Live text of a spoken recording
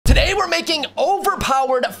making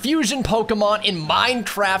overpowered fusion Pokemon in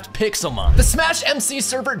Minecraft Pixelmon. The Smash MC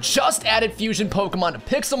server just added fusion Pokemon to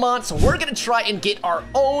Pixelmon, so we're gonna try and get our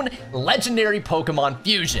own legendary Pokemon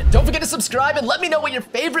fusion. Don't forget to subscribe and let me know what your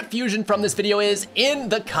favorite fusion from this video is in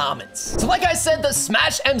the comments. So like I said, the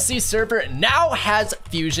Smash MC server now has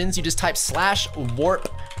fusions. You just type /warp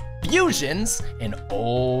fusions, and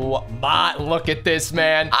oh my, look at this,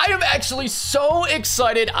 man. I am actually so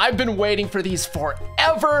excited. I've been waiting for these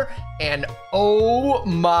forever, and oh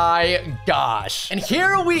my gosh. And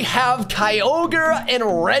here we have Kyogre and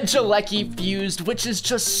Regieleki fused, which is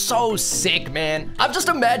just so sick, man. I'm just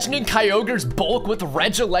imagining Kyogre's bulk with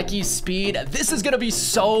Regieleki's speed. This is gonna be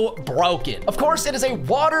so broken. Of course, it is a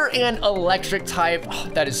water and electric type. Oh,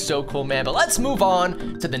 that is so cool, man. But let's move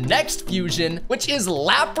on to the next fusion, which is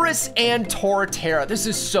Lapras and Torterra. This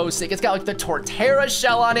is so sick. It's got like the Torterra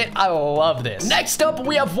shell on it. I love this. Next up,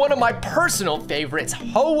 we have one of my personal favorites,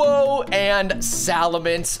 Ho-Oh and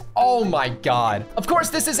Salamence. Oh my god. Of course,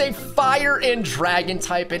 this is a fire and dragon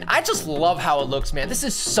type, and I just love how it looks, man. This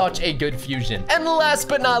is such a good fusion. And last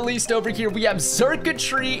but not least, over here, we have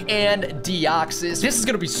Xurkitree and Deoxys. This is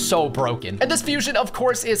gonna be so broken. And this fusion, of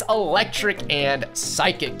course, is electric and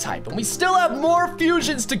psychic type. And we still have more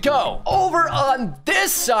fusions to go. Over on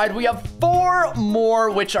this side, we have 4 more,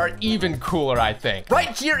 which are even cooler, I think.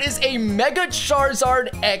 Right here is a Mega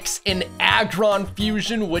Charizard X and Aggron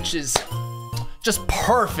fusion, which is just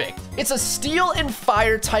perfect. It's a steel and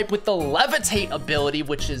fire type with the levitate ability,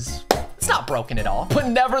 which is, it's not broken at all, but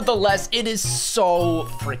nevertheless, it is so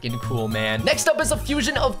freaking cool, man. Next up is a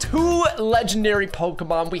fusion of 2 legendary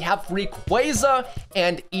Pokemon. We have Rayquaza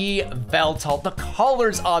and Yveltal. The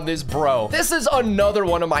colors on this, bro. This is another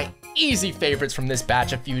one of my easy favorites from this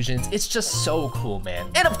batch of fusions. It's just so cool, man.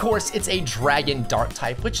 And of course, it's a Dragon Dark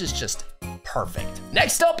type, which is just perfect.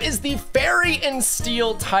 Next up is the Fairy and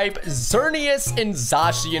Steel type Xerneas and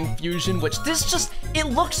Zacian fusion, which it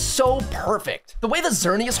looks so perfect. The way the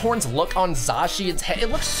Xerneas horns look on Zacian's head, it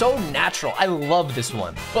looks so natural. I love this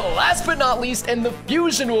one. But last but not least, and the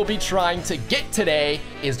fusion we'll be trying to get today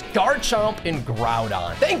is Garchomp and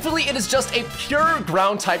Groudon. Thankfully, it is just a pure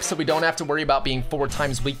ground type, so we don't have to worry about being 4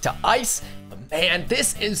 times weak to ice. Man,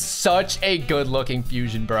 this is such a good looking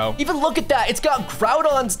fusion, bro. Even look at that, it's got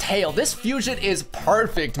Groudon's tail. This fusion is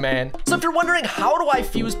perfect, man. So if you're wondering, how do I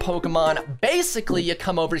fuse Pokemon? Basically, you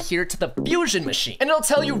come over here to the fusion machine, and it'll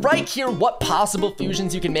tell you right here what possible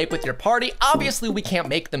fusions you can make with your party. Obviously, we can't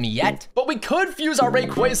make them yet, but we could fuse our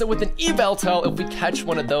Rayquaza with an Yveltal if we catch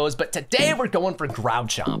one of those, but today we're going for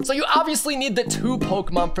Groudchomp. So you obviously need the 2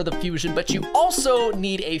 Pokemon for the fusion, but you also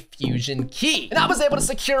need a fusion key. And I was able to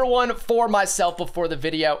secure one for myself before the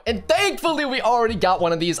video, and thankfully we already got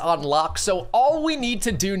one of these unlocked, so all we need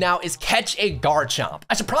to do now is catch a Garchomp.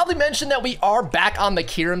 I should probably mention that we are back on the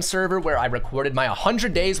Kyurem server where I recorded my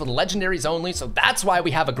 100 days with legendaries only, so that's why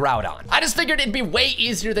we have a Groudon. I just figured it'd be way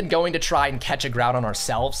easier than going to try and catch a Groudon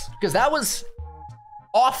ourselves, because that was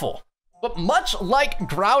awful. But much like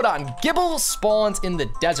Groudon, Gible spawns in the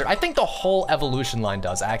desert. I think the whole evolution line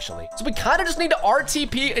does, actually. So we kind of just need to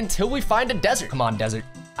RTP until we find a desert. Come on, desert.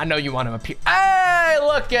 I know you want to appear. Hey,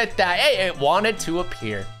 look at that. Hey, it wanted to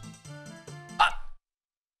appear.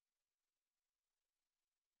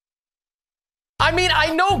 I mean,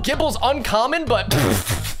 I know Gible's uncommon, but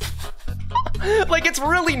like, it's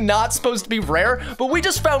really not supposed to be rare, but we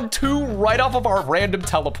just found 2 right off of our random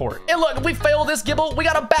teleport. And look, if we fail this Gible, we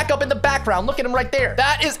got a backup in the background. Look at him right there.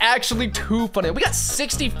 That is actually too funny. We got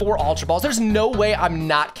 64 Ultra Balls. There's no way I'm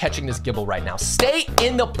not catching this Gible right now. Stay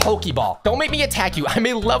in the Pokeball. Don't make me attack you. I'm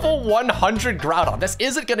a level 100 Groudon. This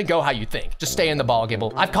isn't gonna go how you think. Just stay in the ball,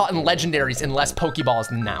 Gible. I've caught in legendaries in less Pokeballs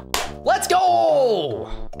than now. Let's go!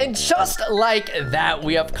 And just like that,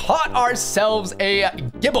 we have caught ourselves a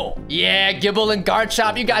Gible. Yeah, Gible and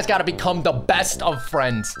Garchomp, you guys gotta become the best of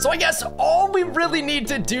friends. So I guess all we really need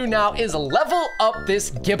to do now is level up this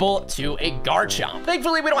Gible to a Garchomp.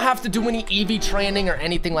 Thankfully, we don't have to do any EV training or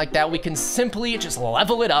anything like that. We can simply just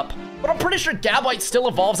level it up. But I'm pretty sure Gabite still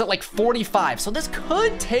evolves at like 45, so this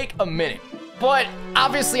could take a minute. But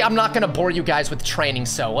obviously, I'm not gonna bore you guys with training,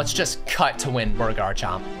 so let's just cut to win for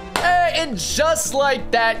Garchomp. And just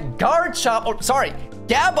like that,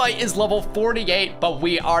 Gabite is level 48, but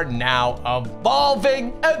we are now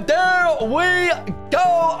evolving. And there we go.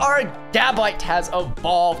 Our Gabite has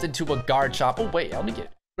evolved into a Garchomp. Oh, wait, let me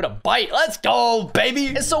get rid of Bite. Let's go, baby.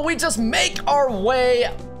 And so we just make our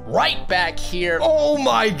way right back here. Oh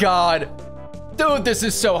my God. Dude, this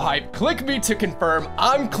is so hype. Click me to confirm.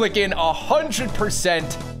 I'm clicking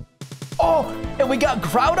 100%. Oh, and we got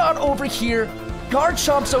Groudon over here.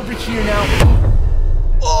 Garchomp's over here now.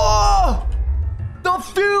 Oh! The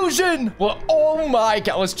fusion. Well, oh my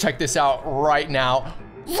God, let's check this out right now.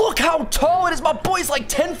 Look how tall it is. My boy's like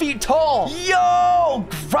 10 feet tall. Yo,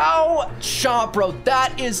 Growl Chomp, bro.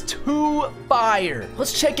 That is too fire.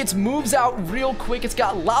 Let's check its moves out real quick. It's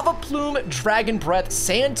got Lava Plume, Dragon Breath,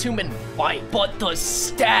 Sand Tomb, and Bite. But the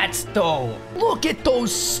stats, though. Look at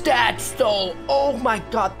those stats, though. Oh my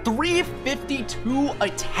God, 352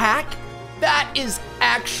 attack. That is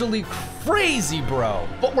actually crazy, bro.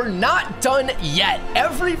 But we're not done yet.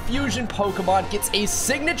 Every fusion Pokemon gets a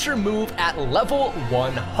signature move at level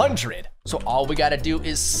 100. So all we gotta do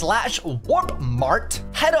is slash Warp Mart,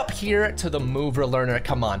 head up here to the mover learner.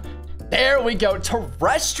 Come on. There we go.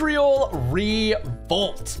 Terrestrial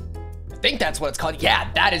Revolt. I think that's what it's called.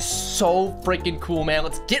 Yeah, that is so freaking cool, man.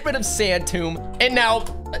 Let's get rid of Sand Tomb. And now,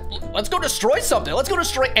 let's go destroy something. Let's go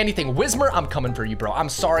destroy anything. Whismer, I'm coming for you, bro. I'm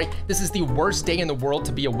sorry. This is the worst day in the world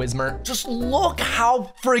to be a Whismer. Just look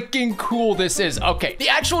how freaking cool this is. Okay, the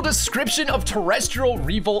actual description of Terrestrial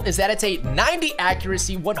Revolt is that it's a 90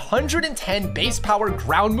 accuracy, 110 base power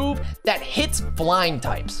ground move that hits flying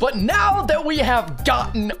types. But now that we have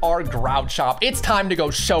gotten our Grouchop, it's time to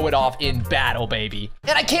go show it off in battle, baby.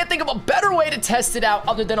 And I can't think of a better way to test it out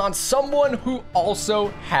other than on someone who also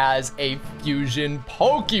has a fusion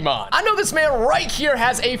Pokemon. I know this man right here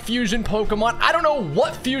has a fusion Pokemon. I don't know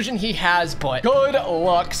what fusion he has, but good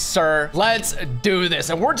luck, sir. Let's do this.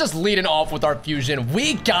 And we're just leading off with our fusion.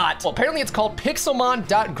 We got, well, apparently it's called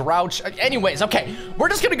Pixelmon.Grouch. Anyways, okay, we're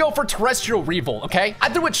just gonna go for Terrestrial Revolt, okay? I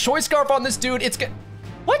threw a Choice Scarf on this dude. It's good.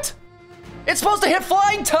 What? It's supposed to hit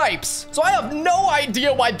flying types. So I have no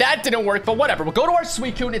idea why that didn't work, but whatever. We'll go to our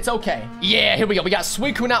Suicune. It's okay. Yeah, here we go. We got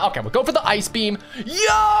Suicune now. Okay, we'll go for the Ice Beam.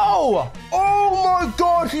 Yo! Oh my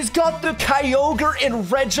God, he's got the Kyogre and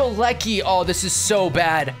Regieleki. Oh, this is so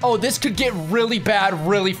bad. Oh, this could get really bad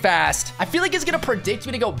really fast. I feel like it's gonna predict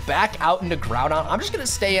me to go back out into Groudon. I'm just gonna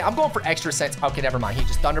stay in. I'm going for extra sense. Okay, never mind. He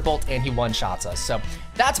just Thunderbolt and he one-shots us. So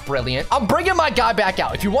that's brilliant. I'm bringing my guy back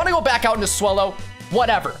out. If you want to go back out into Swellow,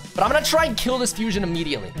 whatever, but I'm gonna try and kill this fusion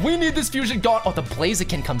immediately. We need this fusion gone. Oh, the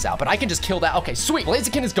Blaziken comes out, but I can just kill that. Okay, sweet.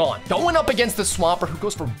 Blaziken is gone. Going up against the Swampert, who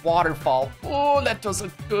goes for Waterfall. Oh, that does a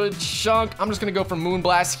good chunk. I'm just gonna go for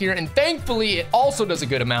Moonblast here, and thankfully, it also does a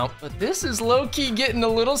good amount. But this is low-key getting a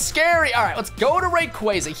little scary. All right, let's go to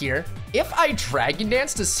Rayquaza here. If I Dragon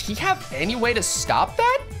Dance, does he have any way to stop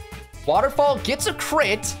that? Waterfall gets a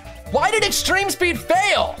crit. Why did Extreme Speed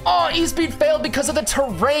fail? Oh, E-Speed failed because of the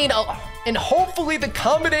terrain. And hopefully the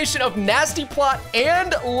combination of Nasty Plot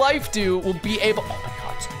and Life Dew will be able, oh my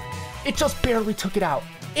God, it just barely took it out.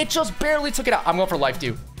 It just barely took it out. I'm going for Life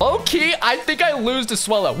Dew. Okay, I think I lose to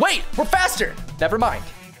Swellow. Wait, we're faster. Never mind.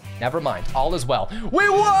 Never mind, all is well. We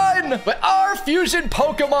won! But our fusion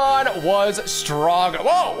Pokemon was strong.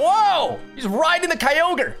 Whoa, whoa! He's riding the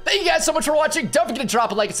Kyogre. Thank you guys so much for watching. Don't forget to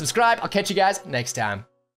drop a like and subscribe. I'll catch you guys next time.